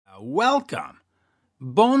Welcome,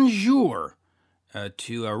 bonjour,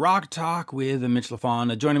 to a Rock Talk with Mitch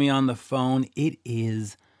Lafon. Joining me on the phone, it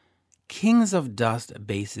is Kings of Dust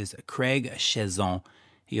bassist Greg Chaisson.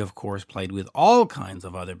 He, of course, played with all kinds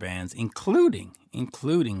of other bands, including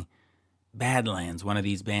Badlands, one of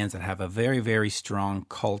these bands that have a very, very strong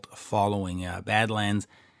cult following. Badlands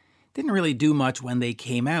didn't really do much when they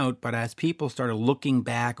came out, but as people started looking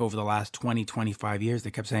back over the last 20, 25 years,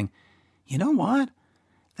 they kept saying, you know what?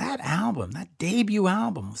 That album, that debut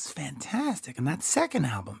album was fantastic, and that second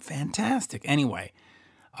album, fantastic. Anyway,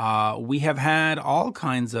 we have had all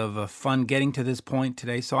kinds of fun getting to this point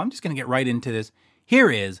today, so I'm just going to get right into this. Here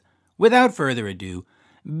is, without further ado,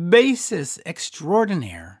 bassist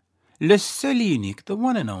extraordinaire, le seul et unique, the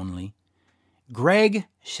one and only, Greg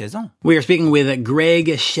Chaisson. We are speaking with Greg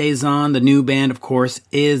Chaisson. The new band, of course,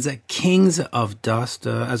 is Kings of Dust,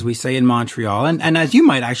 as we say in Montreal. And as you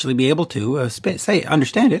might actually be able to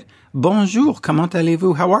understand it, bonjour, comment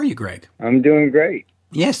allez-vous? How are you, Greg? I'm doing great.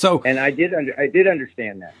 Yeah, so... And I did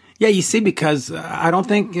understand that. Yeah, you see, because I don't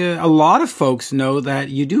think a lot of folks know that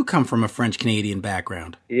you do come from a French-Canadian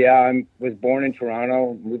background. Yeah, I was born in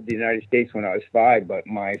Toronto, moved to the United States when I was 5, but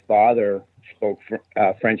my father spoke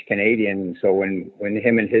French Canadian. So when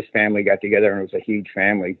him and his family got together, and it was a huge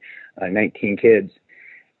family, 19 kids,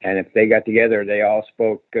 and if they got together, they all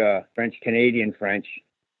spoke French Canadian French.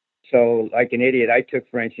 So like an idiot, I took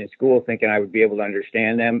French in school thinking I would be able to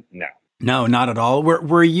understand them. No, not at all.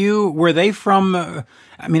 Were they from,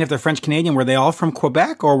 I mean, if they're French Canadian, were they all from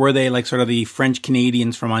Quebec, or were they like sort of the French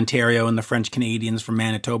Canadians from Ontario and the French Canadians from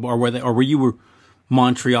Manitoba, or were you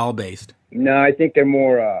Montreal based? No, I think they're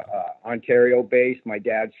more Ontario-based. My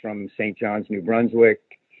dad's from St. John's, New Brunswick.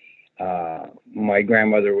 My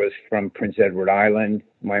grandmother was from Prince Edward Island.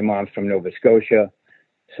 My mom's from Nova Scotia.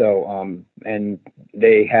 So, and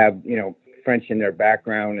they have, French in their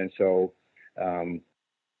background. And so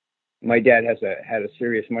my dad had a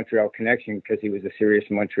serious Montreal connection because he was a serious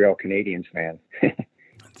Montreal Canadiens fan.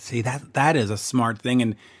 See, that is a smart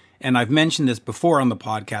thing. And I've mentioned this before on the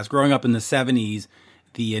podcast. Growing up in the 70s,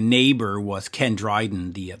 the neighbor was Ken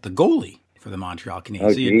Dryden, the goalie for the Montreal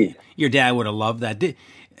Canadiens. Oh, so your dad would have loved that.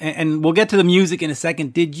 And we'll get to the music in a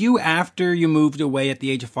second. Did you, after you moved away at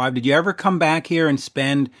the age of 5, did you ever come back here and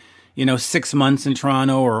spend, 6 months in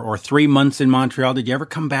Toronto or 3 months in Montreal? Did you ever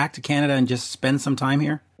come back to Canada and just spend some time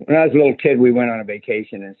here? When I was a little kid, we went on a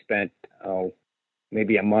vacation and spent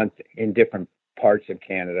maybe a month in different parts of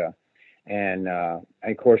Canada. And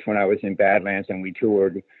of course, when I was in Badlands and we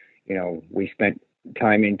toured, we spent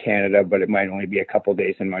time in Canada, but it might only be a couple of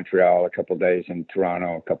days in Montreal, a couple of days in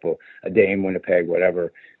Toronto, a day in Winnipeg,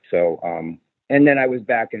 whatever. So, and then I was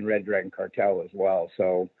back in Red Dragon Cartel as well.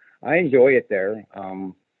 So I enjoy it there.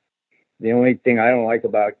 The only thing I don't like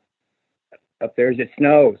about up there is it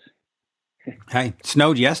snows. Hey, it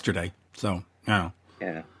snowed yesterday. So, yeah.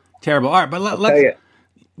 Terrible. All right, but let's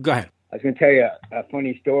go ahead. I was going to tell you a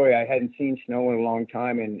funny story. I hadn't seen snow in a long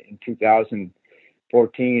time. In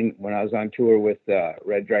 2014, when I was on tour with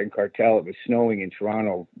Red Dragon Cartel, it was snowing in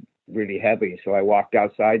Toronto really heavy. So I walked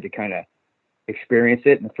outside to kind of experience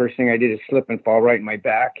it. And the first thing I did is slip and fall right in my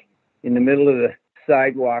back in the middle of the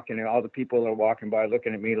sidewalk. And all the people are walking by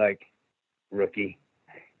looking at me like, rookie.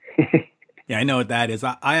 Yeah, I know what that is.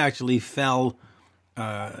 I actually fell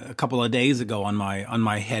a couple of days ago on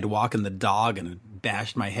my head walking the dog, and it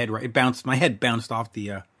bashed my head right. My head bounced off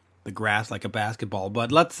the grass like a basketball.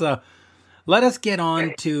 But let us get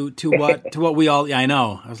on to what we all. Yeah, I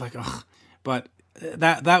know. I was like, ugh. But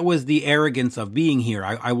that was the arrogance of being here.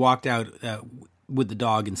 I walked out with the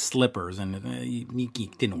dog in slippers, and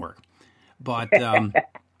it didn't work. But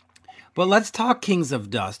but let's talk Kings of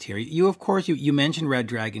Dust here. You, of course, you mentioned Red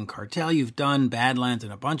Dragon Cartel. You've done Badlands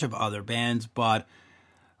and a bunch of other bands, but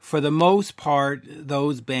for the most part,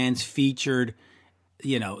 those bands featured,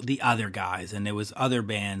 the other guys, and there was other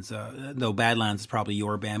bands, though Badlands is probably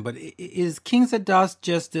your band. But is Kings of Dust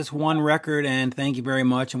just this one record and thank you very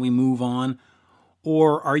much and we move on?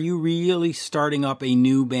 Or are you really starting up a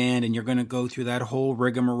new band and you're going to go through that whole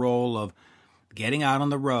rigmarole of getting out on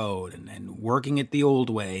the road and working it the old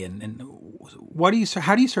way? And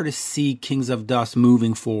how do you sort of see Kings of Dust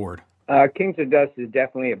moving forward? Kings of Dust is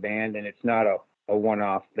definitely a band, and it's not a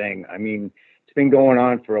one-off thing. I mean, it's been going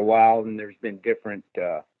on for a while, and there's been different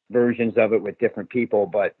versions of it with different people.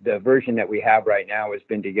 But the version that we have right now has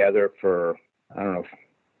been together for,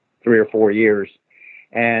 3 or 4 years.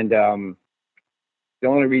 And the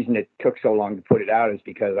only reason it took so long to put it out is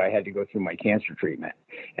because I had to go through my cancer treatment.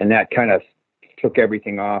 And that kind of took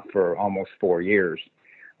everything off for almost 4 years.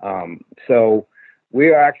 So we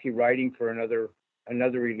are actually writing for another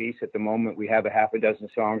another release at the moment. We have a half a dozen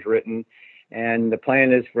songs written, and the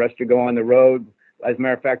plan is for us to go on the road. As a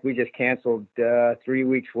matter of fact, we just canceled 3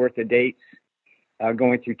 weeks worth of dates,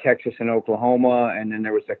 going through Texas and Oklahoma. And then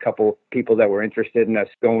there was a couple people that were interested in us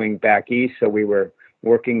going back east. So we were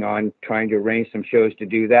working on trying to arrange some shows to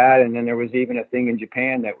do that. And then there was even a thing in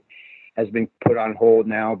Japan that has been put on hold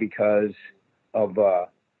now because of,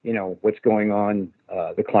 what's going on,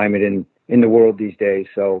 the climate in the world these days.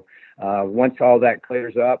 So once all that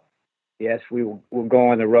clears up, yes, we'll go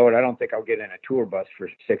on the road. I don't think I'll get in a tour bus for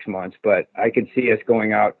 6 months, but I could see us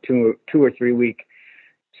going out 2 or 3 week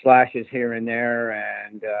slashes here and there,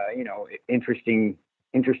 and interesting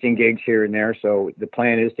gigs here and there. So the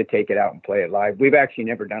plan is to take it out and play it live. We've actually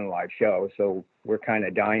never done a live show, so we're kind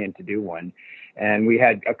of dying to do one. And we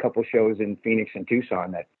had a couple shows in Phoenix and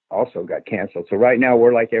Tucson that also got canceled. So right now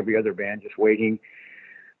we're like every other band, just waiting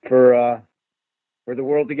for the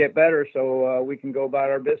world to get better so we can go about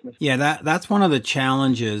our business. Yeah, that's one of the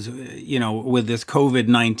challenges, with this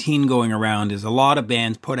COVID-19 going around, is a lot of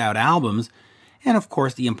bands put out albums. And of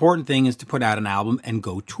course, the important thing is to put out an album and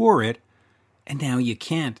go tour it. And now you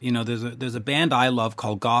can't. There's a band I love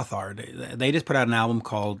called Gothard. They just put out an album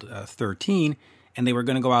called 13, and they were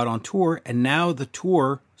going to go out on tour. And now the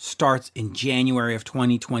tour starts in January of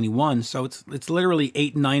 2021. So it's literally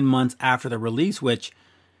 8-9 months after the release, which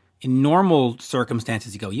in normal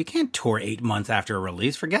circumstances you can't tour 8 months after a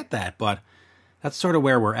release. Forget that. But that's sort of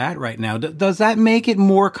where we're at right now. Does that make it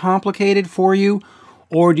more complicated for you?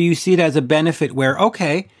 Or do you see it as a benefit where,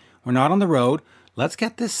 okay, we're not on the road, let's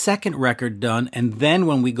get this second record done, and then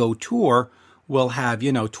when we go tour, we'll have,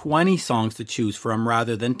 20 songs to choose from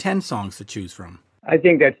rather than 10 songs to choose from? I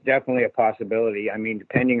think that's definitely a possibility. I mean,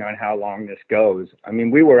 depending on how long this goes. I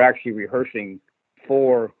mean, we were actually rehearsing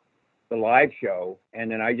for the live show,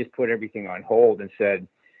 and then I just put everything on hold and said,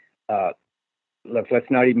 look,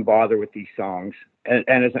 let's not even bother with these songs. And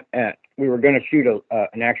we were going to shoot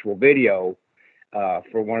an actual video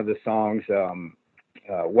for one of the songs,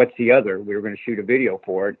 What's the Other? We were going to shoot a video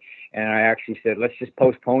for it. And I actually said, let's just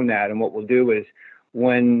postpone that. And what we'll do is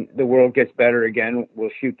when the world gets better again, we'll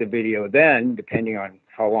shoot the video then, depending on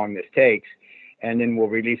how long this takes. And then we'll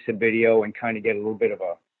release the video and kind of get a little bit of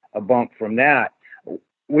a bump from that.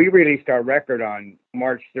 We released our record on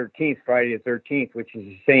March 13th, Friday the 13th, which is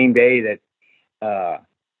the same day that,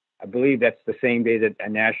 I believe that's the same day that a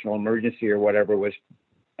national emergency or whatever was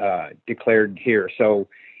declared here. So,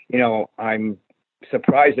 I'm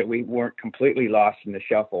surprised that we weren't completely lost in the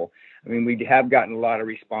shuffle. I mean, we have gotten a lot of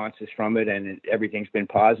responses from it, and everything's been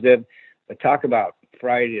positive. But talk about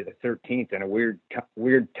Friday the 13th and a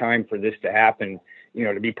weird time for this to happen,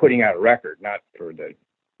 to be putting out a record, not for the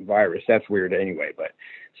virus. That's weird anyway. But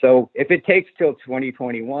so if it takes till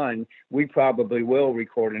 2021, we probably will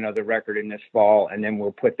record another record in this fall, and then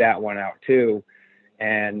we'll put that one out too.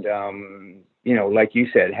 And, like you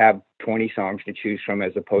said, have 20 songs to choose from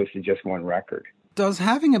as opposed to just one record. Does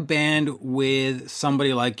having a band with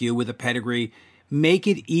somebody like you with a pedigree make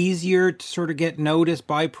it easier to sort of get noticed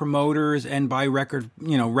by promoters and by record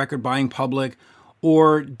buying public?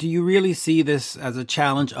 Or do you really see this as a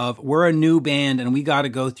challenge of we're a new band and we got to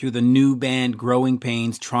go through the new band growing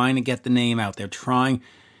pains, trying to get the name out there,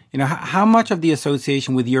 how much of the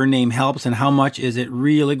association with your name helps, and how much is it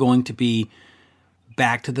really going to be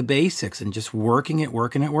back to the basics and just working it?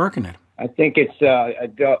 I think it's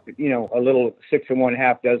a little 6 of one,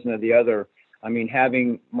 half dozen of the other. I mean,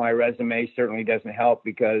 having my resume certainly doesn't help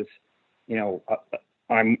because,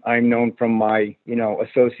 I'm known from my,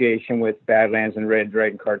 association with Badlands and Red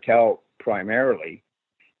Dragon Cartel primarily,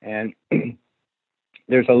 and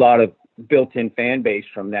there's a lot of built-in fan base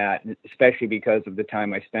from that, especially because of the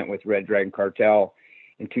time I spent with Red Dragon Cartel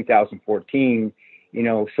in 2014.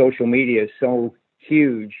 Social media is so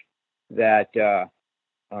huge that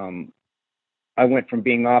I went from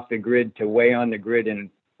being off the grid to way on the grid in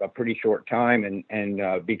a pretty short time.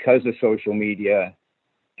 And because of social media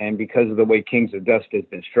and because of the way Kings of Dust has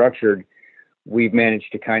been structured, we've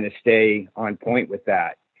managed to kind of stay on point with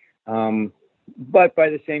that. But by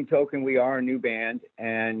the same token, we are a new band,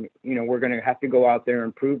 and, we're going to have to go out there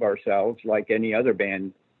and prove ourselves like any other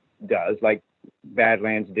band does, like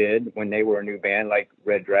Badlands did when they were a new band, like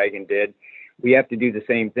Red Dragon did. We have to do the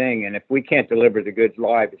same thing. And if we can't deliver the goods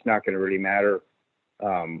live, it's not going to really matter,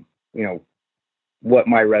 what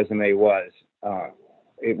my resume was.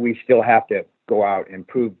 We still have to go out and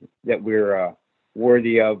prove that we're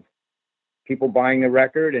worthy of people buying the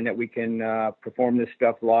record and that we can perform this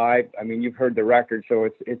stuff live. I mean, you've heard the record, so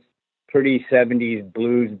it's pretty 70s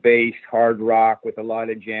blues based hard rock with a lot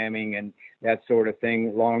of jamming and that sort of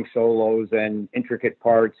thing, long solos and intricate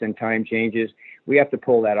parts and time changes. we have to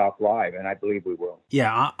pull that off live, and I believe we will.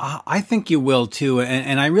 Yeah, I think you will too,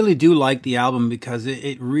 and I really do like the album because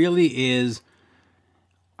it really is.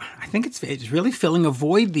 I think it's really filling a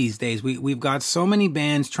void these days. We've got so many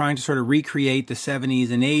bands trying to sort of recreate the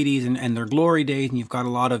 70s and 80s and their glory days, and you've got a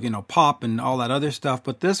lot of, pop and all that other stuff,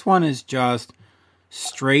 but this one is just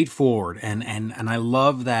straightforward, and I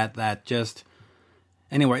love that just.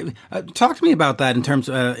 Anyway, talk to me about that in terms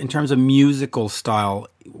of musical style.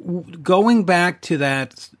 Going back to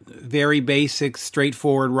that very basic,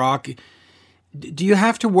 straightforward rock, do you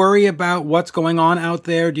have to worry about what's going on out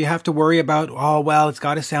there? Do you have to worry about, oh, well, it's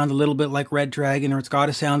got to sound a little bit like Red Dragon, or it's got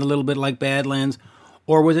to sound a little bit like Badlands?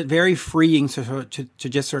 Or was it very freeing to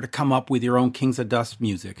just sort of come up with your own Kings of Dust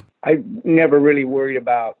music? I never really worried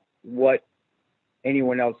about what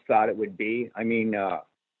anyone else thought it would be. I mean,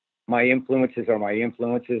 my influences are my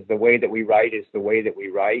influences. The way that we write is the way that we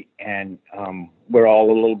write. And we're all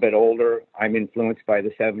a little bit older. I'm influenced by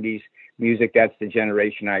the 70s music. That's the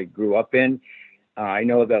generation I grew up in. I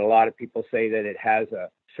know that a lot of people say that it has a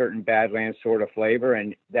certain Badlands sort of flavor,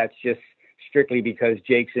 and that's just strictly because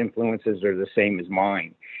Jake's influences are the same as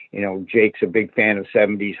mine. Jake's a big fan of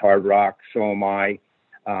 70s hard rock. So am I.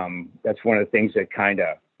 That's one of the things that kind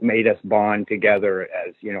of made us bond together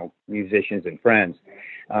as, musicians and friends.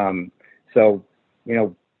 So,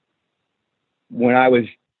 when I was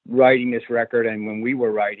writing this record and when we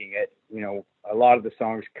were writing it, a lot of the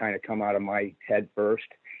songs kind of come out of my head first,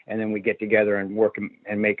 and then we get together and work them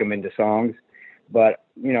and make them into songs. But,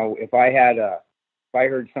 if I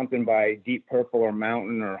heard something by Deep Purple or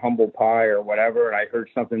Mountain or Humble Pie or whatever, and I heard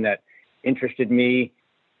something that interested me,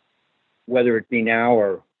 whether it be now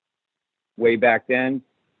or way back then,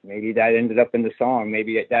 maybe that ended up in the song.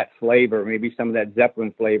 Maybe that flavor, maybe some of that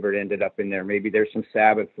Zeppelin flavor ended up in there. Maybe there's some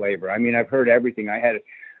Sabbath flavor. I mean, I've heard everything. I had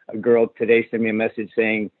a girl today send me a message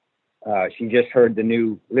saying she just heard the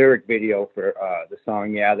new lyric video for the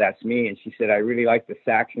song, Yeah, That's Me. And she said, I really like the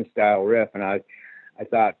Saxon style riff. And I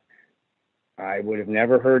thought I would have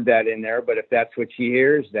never heard that in there, but if that's what she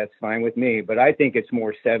hears, that's fine with me. But I think it's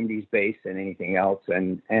more 70s based than anything else.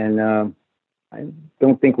 And I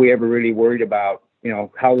don't think we ever really worried about,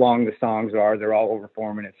 how long the songs are. They're all over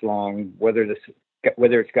 4 minutes long, whether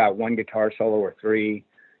it's got one guitar solo or three.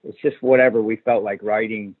 It's just whatever we felt like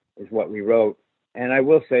writing is what we wrote. And I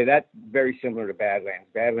will say that's very similar to Badlands.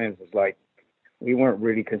 Badlands is like, we weren't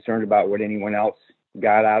really concerned about what anyone else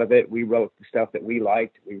got out of it. We wrote the stuff that we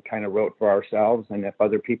liked. We kind of wrote for ourselves. And if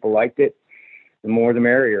other people liked it, the more the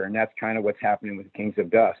merrier. And that's kind of what's happening with Kings of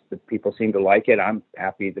Dust. The people seem to like it. I'm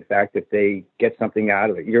happy the fact that they get something out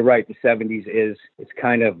of it. You're right. The 70s it's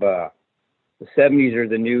kind of, the 70s are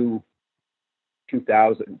the new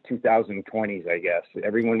 2020s, I guess.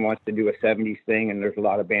 Everyone wants to do a 70s thing, and there's a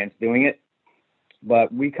lot of bands doing it.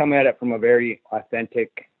 But we come at it from a very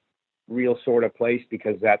authentic, real sort of place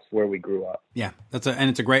because that's where we grew up. Yeah, it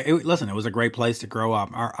was a great place to grow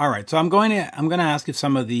up. All right, so I'm going to ask you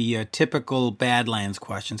some of the typical Badlands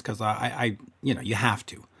questions because I you have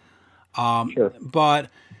to. Sure. But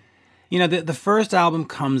the first album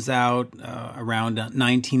comes out around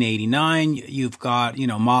 1989. You've got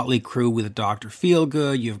Motley Crue with Dr.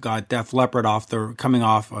 Feelgood. You've got Def Leppard coming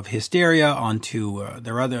off of Hysteria onto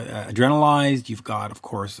their other Adrenalized. You've got, of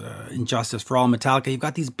course, Injustice for All, Metallica. You've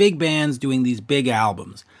got these big bands doing these big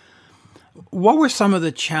albums. What were some of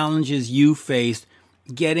the challenges you faced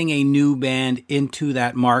getting a new band into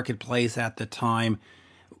that marketplace at the time?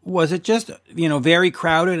 Was it just, very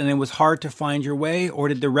crowded and it was hard to find your way? Or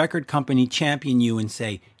did the record company champion you and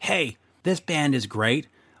say, hey, this band is great.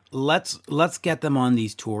 Let's get them on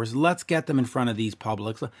these tours. Let's get them in front of these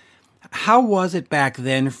publics. How was it back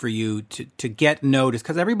then for you to get noticed?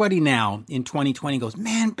 Because everybody now in 2020 goes,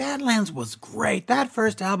 man, Badlands was great. That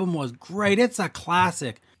first album was great. It's a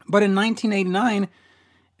classic. But in 1989,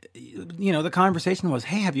 the conversation was,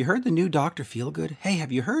 hey, have you heard the new Dr. Feelgood? Hey,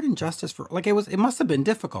 have you heard Injustice for, it must have been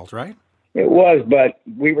difficult, right? It was, but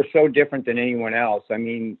we were so different than anyone else. I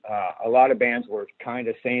mean, a lot of bands were kind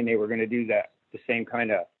of saying they were going to do the same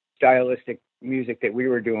kind of stylistic music that we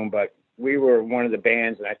were doing, but we were one of the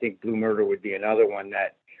bands, and I think Blue Murder would be another one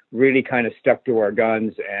that really kind of stuck to our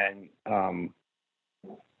guns and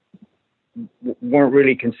weren't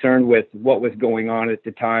really concerned with what was going on at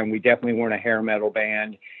the time. We definitely weren't a hair metal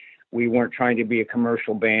band. We weren't trying to be a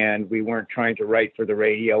commercial band. We weren't trying to write for the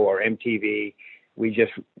radio or MTV. We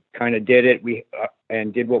just kind of did it.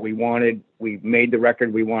 And did what we wanted. We made the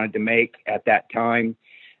record we wanted to make at that time.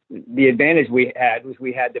 The advantage we had was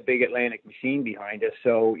we had the big Atlantic machine behind us.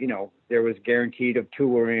 So, there was guaranteed of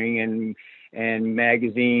touring and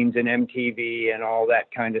magazines and MTV and all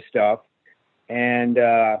that kind of stuff. And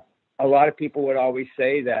a lot of people would always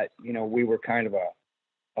say that, we were kind of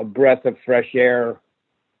a breath of fresh air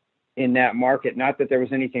in that market. Not that there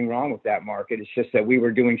was anything wrong with that market. It's just that we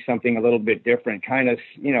were doing something a little bit different, kind of,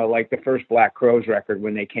 like the first Black Crowes record,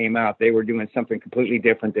 when they came out, they were doing something completely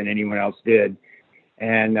different than anyone else did.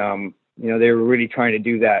 And, they were really trying to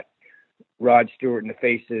do that Rod Stewart and the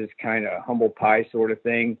Faces kind of humble pie sort of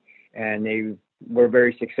thing. And they were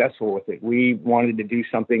very successful with it. We wanted to do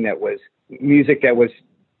something that was music that was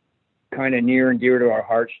kind of near and dear to our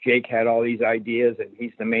hearts. Jake had all these ideas, and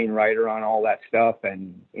he's the main writer on all that stuff.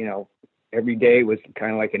 And, every day was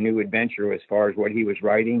kind of like a new adventure as far as what he was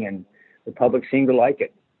writing, and the public seemed to like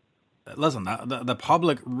it. Listen, the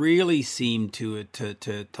public really seemed to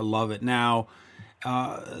love it. Now,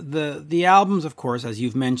 the albums, of course, as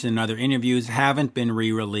you've mentioned in other interviews, haven't been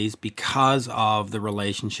re-released because of the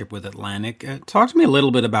relationship with Atlantic. Talk to me a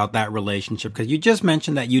little bit about that relationship, because you just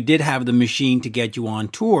mentioned that you did have the machine to get you on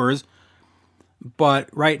tours, but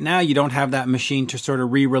right now you don't have that machine to sort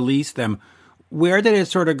of re-release them. Where did it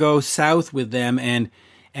sort of go south with them, and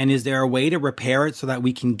is there a way to repair it so that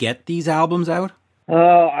we can get these albums out?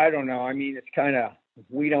 I don't know. I mean, it's kind of,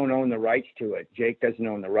 we don't own the rights to it. Jake doesn't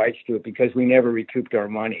own the rights to it because we never recouped our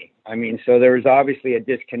money. I mean, so there was obviously a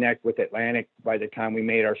disconnect with Atlantic by the time we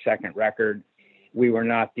made our second record. We were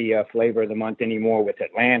not the flavor of the month anymore with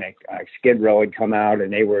Atlantic. Skid Row had come out,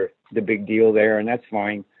 and they were the big deal there, and that's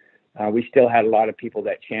fine. We still had a lot of people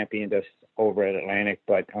that championed us over at Atlantic,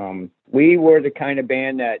 but we were the kind of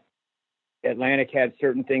band that Atlantic had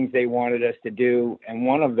certain things they wanted us to do, and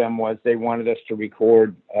one of them was they wanted us to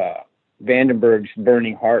record Vandenberg's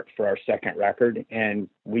Burning Heart for our second record, and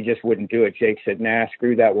we just wouldn't do it. Jake said, nah,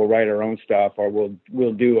 screw that, we'll write our own stuff, or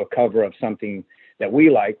we'll do a cover of something that we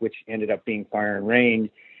like, which ended up being Fire and Rain.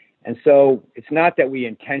 And so it's not that we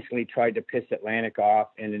intentionally tried to piss Atlantic off,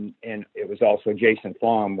 and it was also Jason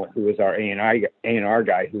Flom, who was our A&R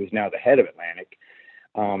guy, who is now the head of Atlantic.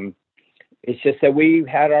 It's just that we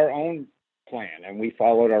had our own plan, and we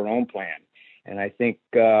followed our own plan. And I think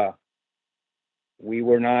we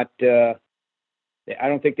were not, I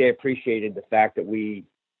don't think they appreciated the fact that we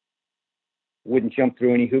wouldn't jump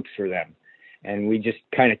through any hoops for them. And we just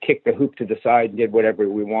kind of kicked the hoop to the side and did whatever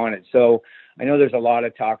we wanted. So I know there's a lot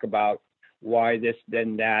of talk about why this,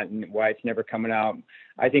 then that, and why it's never coming out.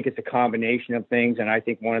 I think it's a combination of things. And I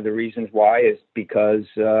think one of the reasons why is because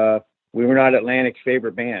we were not Atlantic's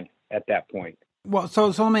favorite band at that point. Well, so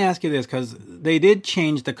let me ask you this, because they did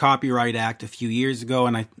change the Copyright Act a few years ago,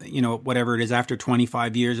 and whatever it is, after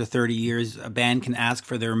 25 years or 30 years, a band can ask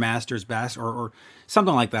for their masters back or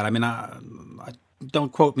something like that. I mean, I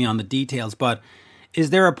don't quote me on the details, but is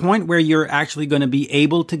there a point where you're actually going to be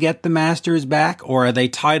able to get the masters back, or are they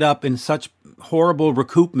tied up in such horrible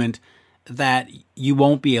recoupment that you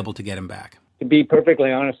won't be able to get them back? To be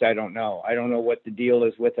perfectly honest, I don't know. I don't know what the deal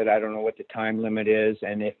is with it. I don't know what the time limit is.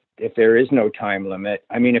 And if there is no time limit,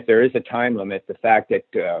 I mean, if there is a time limit, the fact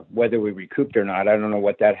that whether we recouped or not, I don't know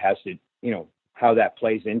what that has to, how that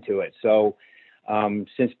plays into it. So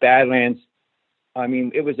since Badlands, I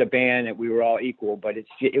mean, it was a band that we were all equal, but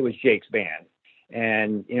it was Jake's band.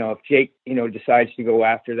 And, if Jake, decides to go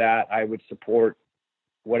after that, I would support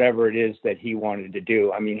whatever it is that he wanted to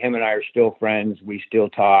do. I mean, him and I are still friends. We still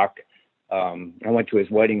talk. I went to his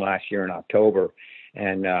wedding last year in October,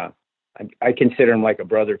 and I consider him like a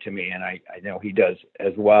brother to me, and I know he does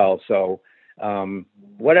as well. So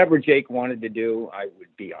whatever Jake wanted to do, I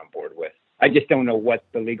would be on board with. I just don't know what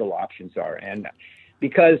the legal options are, and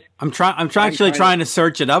because I'm trying to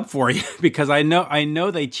search it up for you because I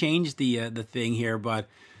know they changed the thing here, but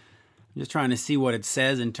I'm just trying to see what it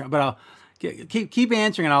says but I'll keep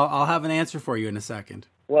answering, and I'll have an answer for you in a second.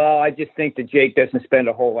 Well, I just think that Jake doesn't spend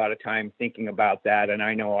a whole lot of time thinking about that, and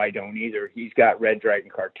I know I don't either. He's got Red Dragon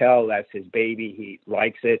Cartel. That's his baby. He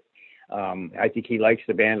likes it. I think he likes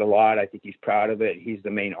the band a lot. I think he's proud of it. He's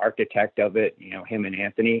the main architect of it, him and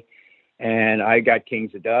Anthony. And I got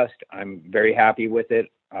Kings of Dust. I'm very happy with it.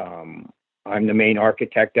 I'm the main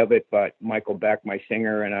architect of it, but Michael Beck, my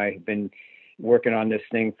singer, and I have been working on this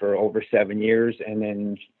thing for over 7 years. And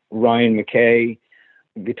then Ryan McKay,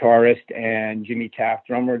 guitarist, and Jimmy Taft,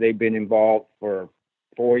 drummer, they've been involved for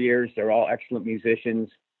 4 years. They're all excellent musicians.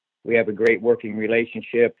 We have a great working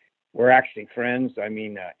relationship. We're actually friends. I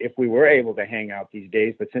mean, if we were able to hang out these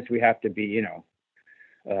days, but since we have to be,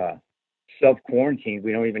 self-quarantined,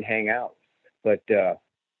 we don't even hang out. But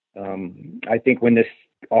I think when this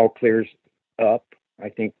all clears up, I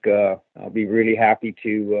think I'll be really happy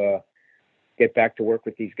to get back to work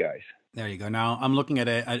with these guys. There you go. Now, I'm looking at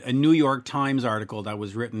a New York Times article that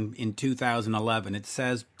was written in 2011. It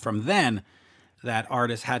says from then, that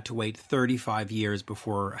artists had to wait 35 years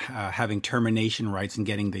before having termination rights and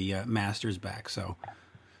getting the masters back. So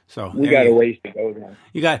we got a ways to go then.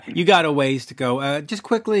 You got a ways to go. Just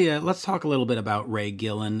quickly, let's talk a little bit about Ray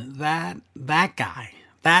Gillen. That guy,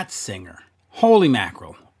 that singer, holy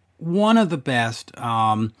mackerel, one of the best.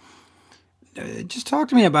 Just talk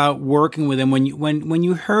to me about working with him. When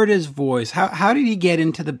you heard his voice, how did he get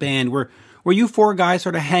into the band? Were you four guys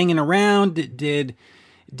sort of hanging around? Did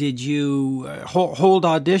you hold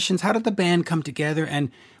auditions? How did the band come together?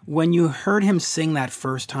 And when you heard him sing that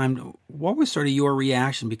first time, what was sort of your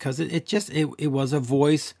reaction? Because it was a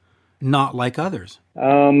voice not like others.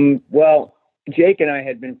 Well, Jake and I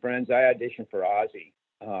had been friends. I auditioned for Ozzy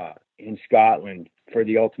in Scotland for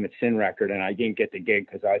the Ultimate Sin record, and I didn't get the gig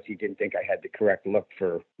because Ozzy didn't think I had the correct look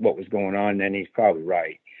for what was going on, and he's probably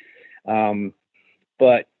right.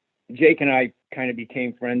 But Jake and I kind of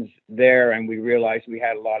became friends there, and we realized we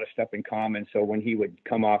had a lot of stuff in common. So when he would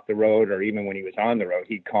come off the road, or even when he was on the road,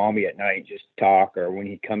 he'd call me at night, just talk, or when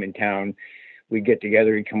he'd come in town, we'd get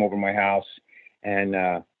together, he'd come over to my house,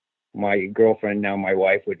 and my girlfriend, now my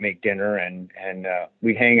wife, would make dinner, and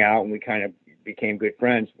we'd hang out, and we kind of became good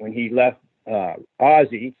friends. When he left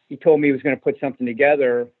Ozzy, he told me he was going to put something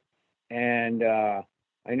together, and I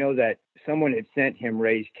know that someone had sent him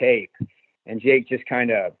Ray's tape, and Jake just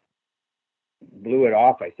kind of blew it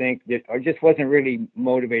off, I think, or just wasn't really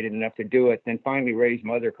motivated enough to do it. Then finally Ray's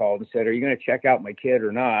mother called and said, "Are you going to check out my kid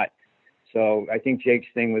or not?" So I think Jake's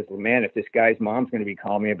thing was, man, if this guy's mom's going to be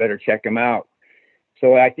calling me, I better check him out.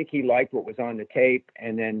 So I think he liked what was on the tape,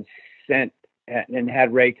 and then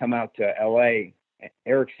had Ray come out to LA.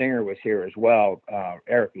 Eric Singer was here as well.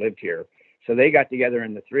 Eric lived here. So they got together,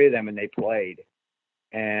 and the three of them, and they played.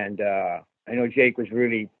 And I know Jake was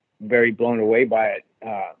really very blown away by it.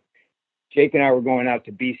 Jake and I were going out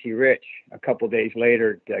to BC Rich a couple of days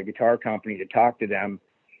later to a guitar company to talk to them.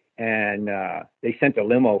 And they sent a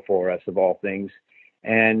limo for us, of all things.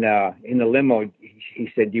 And in the limo, he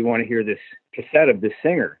said, "Do you want to hear this cassette of this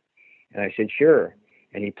singer?" And I said, "Sure."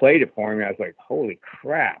 And he played it for me. I was like, holy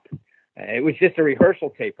crap. It was just a rehearsal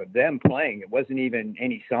tape of them playing. It wasn't even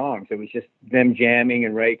any songs. It was just them jamming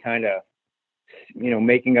and Ray kind of,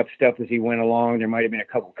 making up stuff as he went along. There might have been a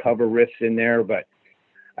couple cover riffs in there, but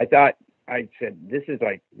I said, this is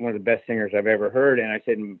like one of the best singers I've ever heard. And I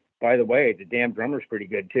said, by the way, the damn drummer's pretty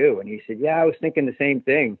good too. And he said, yeah, I was thinking the same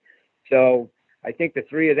thing. So I think the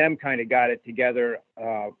three of them kind of got it together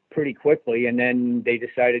pretty quickly. And then they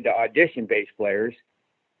decided to audition bass players.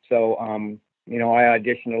 So, I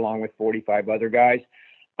auditioned along with 45 other guys.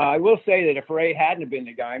 I will say that if Ray hadn't been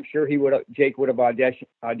the guy, I'm sure Jake would have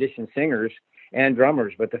auditioned singers and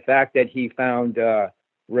drummers. But the fact that he found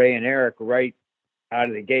Ray and Eric right out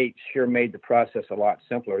of the gate sure made the process a lot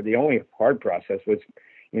simpler. The only hard process was,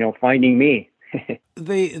 finding me.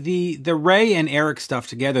 The Ray and Eric stuff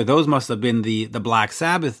together, those must have been the Black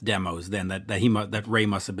Sabbath demos then that Ray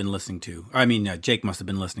must have been listening to. I mean, Jake must have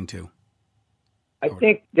been listening to. I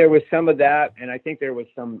think there was some of that, and I think there was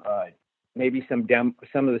some maybe some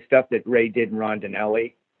of the stuff that Ray did in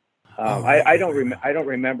Rondinelli. I don't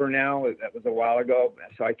remember now. That was a while ago,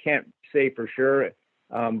 so I can't say for sure.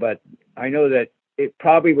 But I know that it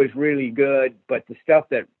probably was really good. But the stuff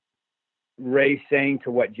that Ray sang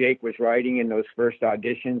to what Jake was writing in those first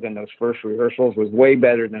auditions and those first rehearsals was way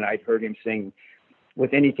better than I'd heard him sing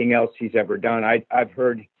with anything else he's ever done. I've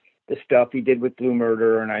heard the stuff he did with Blue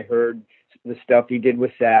Murder, and I heard the stuff he did with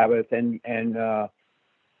Sabbath and the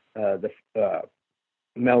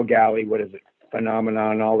Mel Galley,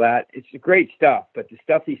 Phenomenon and all that. It's great stuff, but the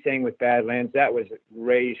stuff he sang with Badlands, that was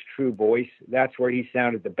Ray's true voice. That's where he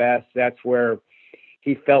sounded the best. That's where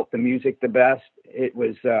he felt the music the best. It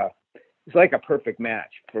was it's like a perfect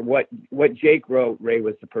match for what Jake wrote. Ray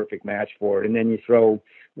was the perfect match for it. And then you throw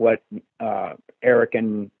what Eric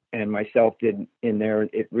and myself did in there.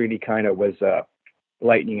 It really kind of was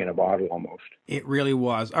lightning in a bottle almost. It really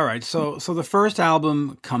was. All right. So the first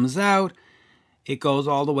album comes out. It goes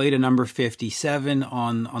all the way to number 57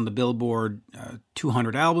 on the Billboard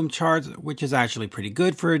 200 album charts, which is actually pretty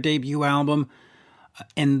good for a debut album.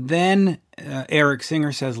 And then Eric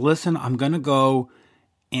Singer says, listen, I'm going to go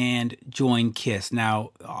and join Kiss.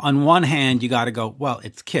 Now, on one hand, you got to go, well,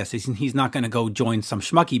 it's Kiss. He's not going to go join some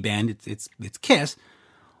schmucky band. It's Kiss.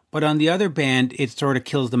 But on the other band, it sort of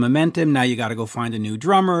kills the momentum. Now you got to go find a new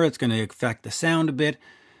drummer. It's going to affect the sound a bit.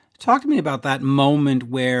 Talk to me about that moment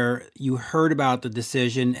where you heard about the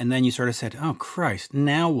decision and then you sort of said, oh, Christ,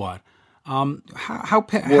 now what? How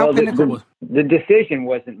pinnacle was the decision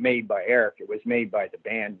wasn't made by Eric. It was made by the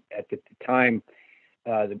band. At the time,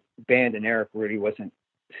 the band and Eric really wasn't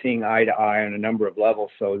seeing eye to eye on a number of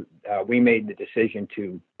levels. So we made the decision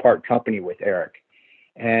to part company with Eric.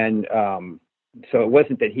 And so it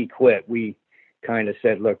wasn't that he quit. We kind of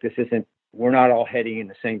said, look, we're not all heading in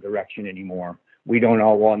the same direction anymore. We don't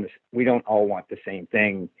all want the same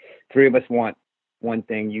thing. Three of us want one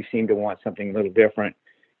thing. You seem to want something a little different.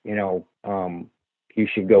 You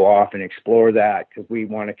should go off and explore that, because we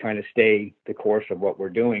want to kind of stay the course of what we're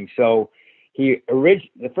doing. So the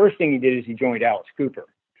first thing he did is he joined Alice Cooper.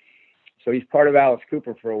 So he's part of Alice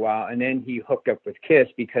Cooper for a while, and then he hooked up with Kiss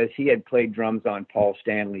because he had played drums on Paul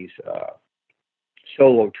Stanley's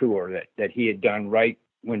solo tour that he had done right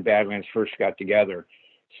when Badlands first got together.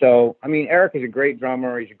 So, I mean, Eric is a great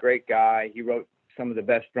drummer. He's a great guy. He wrote some of the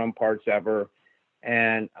best drum parts ever.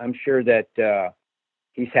 And I'm sure that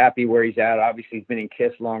he's happy where he's at. Obviously, he's been in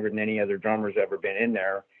Kiss longer than any other drummer's ever been in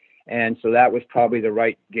there. And so that was probably the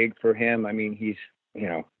right gig for him. I mean, he's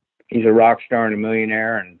a rock star and a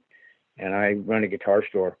millionaire, and I run a guitar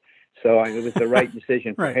store. So it was the right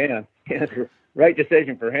decision for him. Right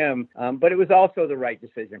decision for him. But it was also the right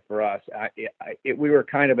decision for us. We were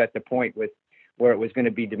kind of at the point where it was going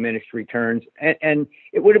to be diminished returns. And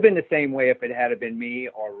it would have been the same way if it had been me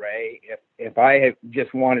or Ray. If I had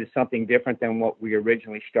just wanted something different than what we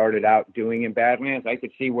originally started out doing in Badlands, I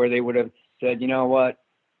could see where they would have said, you know what,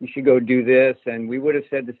 you should go do this. And we would have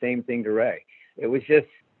said the same thing to Ray. It was just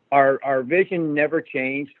our vision never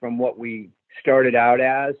changed from what we started out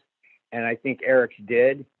as. And I think Eric's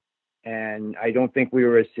did. And I don't think we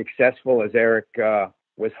were as successful as Eric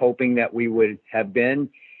was hoping that we would have been.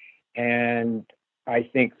 And I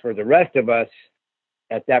think for the rest of us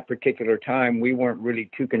at that particular time, we weren't really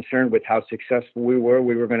too concerned with how successful we were.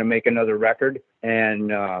 We were going to make another record,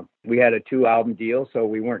 and we had a 2-album deal, so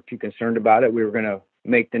we weren't too concerned about it. We were going to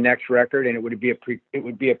make the next record, and it would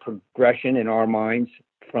be a progression in our minds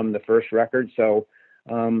from the first record. So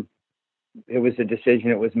it was a decision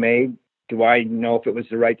that was made. Do I know if it was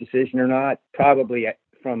the right decision or not? Probably.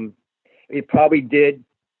 It probably did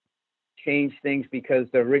change things because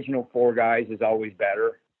the original 4 guys is always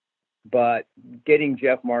better. But getting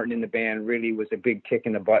Jeff Martin in the band really was a big kick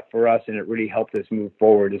in the butt for us, and it really helped us move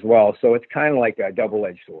forward as well. So it's kind of like a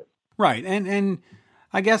double-edged sword. Right. And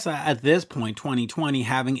I guess at this point, 2020,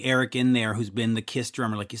 having Eric in there, who's been the Kiss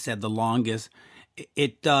drummer, like you said, the longest,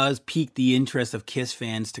 it does pique the interest of Kiss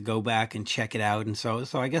fans to go back and check it out. And so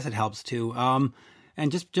I guess it helps too.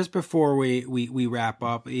 And just before we wrap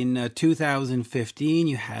up, in 2015,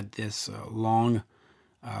 you had this long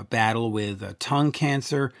battle with tongue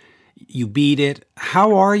cancer. You beat it.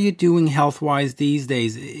 How are you doing health-wise these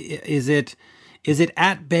days? Is it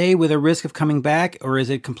at bay with a risk of coming back, or is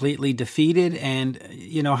it completely defeated? And,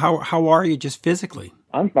 how are you just physically?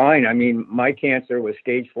 I'm fine. I mean, my cancer was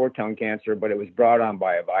stage 4 tongue cancer, but it was brought on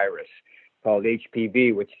by a virus called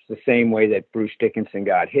HPV, which is the same way that Bruce Dickinson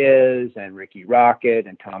got his, and Ricky Rocket,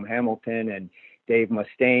 and Tom Hamilton, and Dave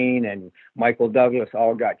Mustaine, and Michael Douglas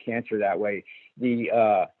all got cancer that way.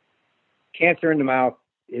 The cancer in the mouth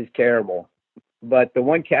is terrible, but the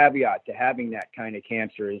one caveat to having that kind of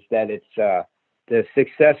cancer is that it's the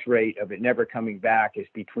success rate of it never coming back is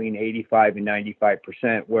between 85 and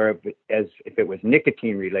 95%, where if it was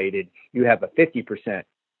nicotine related, you have a 50%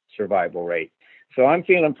 survival rate. So I'm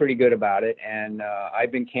feeling pretty good about it. And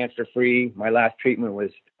I've been cancer free. My last treatment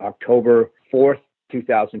was October 4th,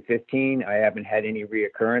 2015. I haven't had any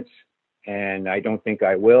reoccurrence, and I don't think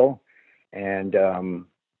I will. And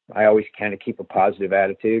I always kind of keep a positive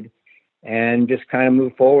attitude and just kind of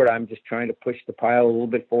move forward. I'm just trying to push the pile a little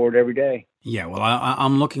bit forward every day. Yeah, well,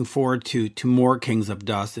 I'm looking forward to more Kings of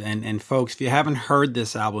Dust. And folks, if you haven't heard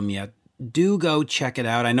this album yet, do go check it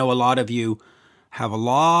out. I know a lot of you have a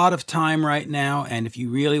lot of time right now, and if you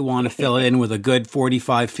really want to fill it in with a good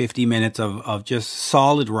 45, 50 minutes of just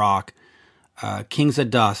solid rock, Kings of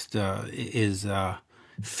Dust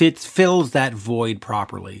fills that void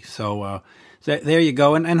properly. So there you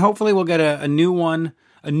go. And hopefully we'll get a new one,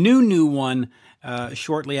 a new one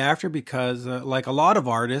shortly after, because like a lot of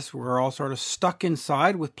artists, we're all sort of stuck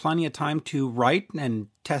inside with plenty of time to write and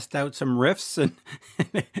test out some riffs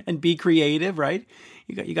and be creative, right?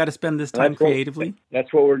 You got to spend this time creatively.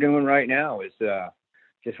 That's what we're doing right now, is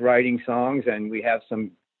just writing songs, and we have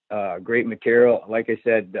some great material. Like I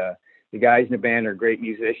said, the guys in the band are great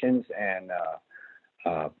musicians, and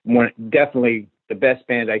definitely the best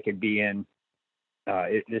band I could be in.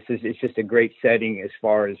 It's just a great setting as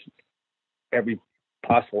far as every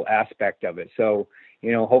possible aspect of it. So,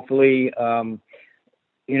 hopefully,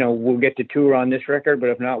 we'll get to tour on this record, but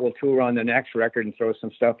if not, we'll tour on the next record and throw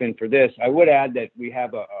some stuff in for this. I would add that we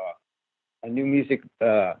have a new music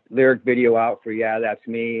lyric video out for Yeah, That's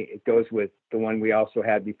Me. It goes with the one we also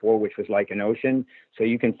had before, which was Like an Ocean. So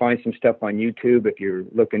you can find some stuff on YouTube if you're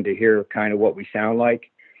looking to hear kind of what we sound like.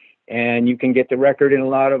 And you can get the record in a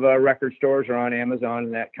lot of record stores or on Amazon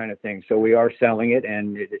and that kind of thing. So we are selling it,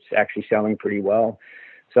 and it's actually selling pretty well.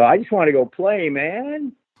 So I just want to go play,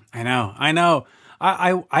 man. I know.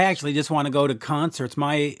 I actually just want to go to concerts.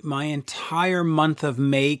 My entire month of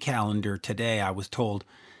May calendar today, I was told,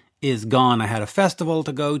 is gone. I had a festival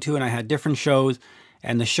to go to, and I had different shows,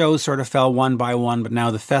 and the shows sort of fell one by one, but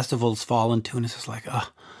now the festival's fallen too, and it's just like, oh,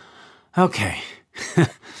 okay.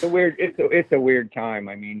 It's a weird time.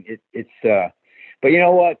 I mean, but you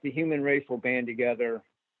know what? The human race will band together,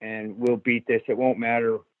 and we'll beat this. It won't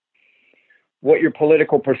matter what your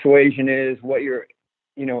political persuasion is, what your,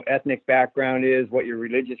 ethnic background is, what your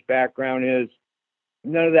religious background is.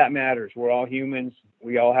 None of that matters. We're all humans.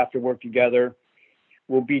 We all have to work together.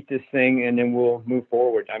 We'll beat this thing, and then we'll move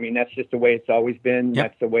forward. I mean, that's just the way it's always been. Yep.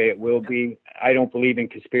 That's the way it will be. I don't believe in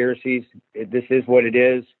conspiracies. This is what it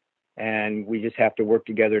is, and we just have to work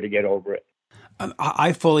together to get over it.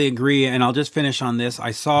 I fully agree, and I'll just finish on this.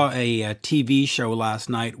 I saw a TV show last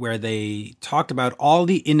night where they talked about all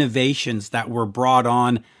the innovations that were brought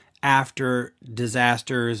on after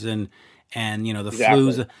disasters and the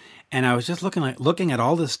flus. And I was just looking at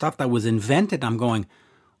all this stuff that was invented. I'm going,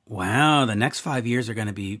 wow, the next 5 years are going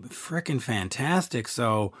to be frickin' fantastic.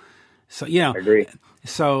 So I agree.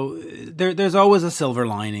 So there's always a silver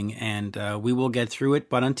lining, and we will get through it.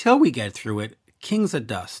 But until we get through it, Kings of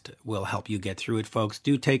Dust will help you get through it, folks.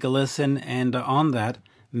 Do take a listen. And on that,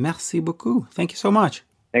 merci beaucoup. Thank you so much.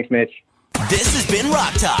 Thanks, Mitch. This has been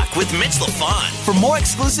Rock Talk with Mitch Lafon. For more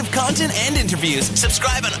exclusive content and interviews,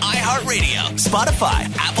 subscribe on iHeartRadio, Spotify,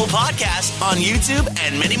 Apple Podcasts, on YouTube,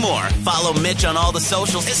 and many more. Follow Mitch on all the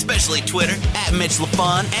socials, especially Twitter, @Mitch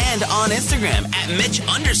Lafon, and on Instagram,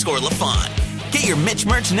 @Mitch_Lafon. Get your Mitch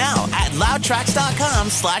merch now at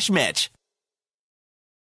loudtracks.com/Mitch.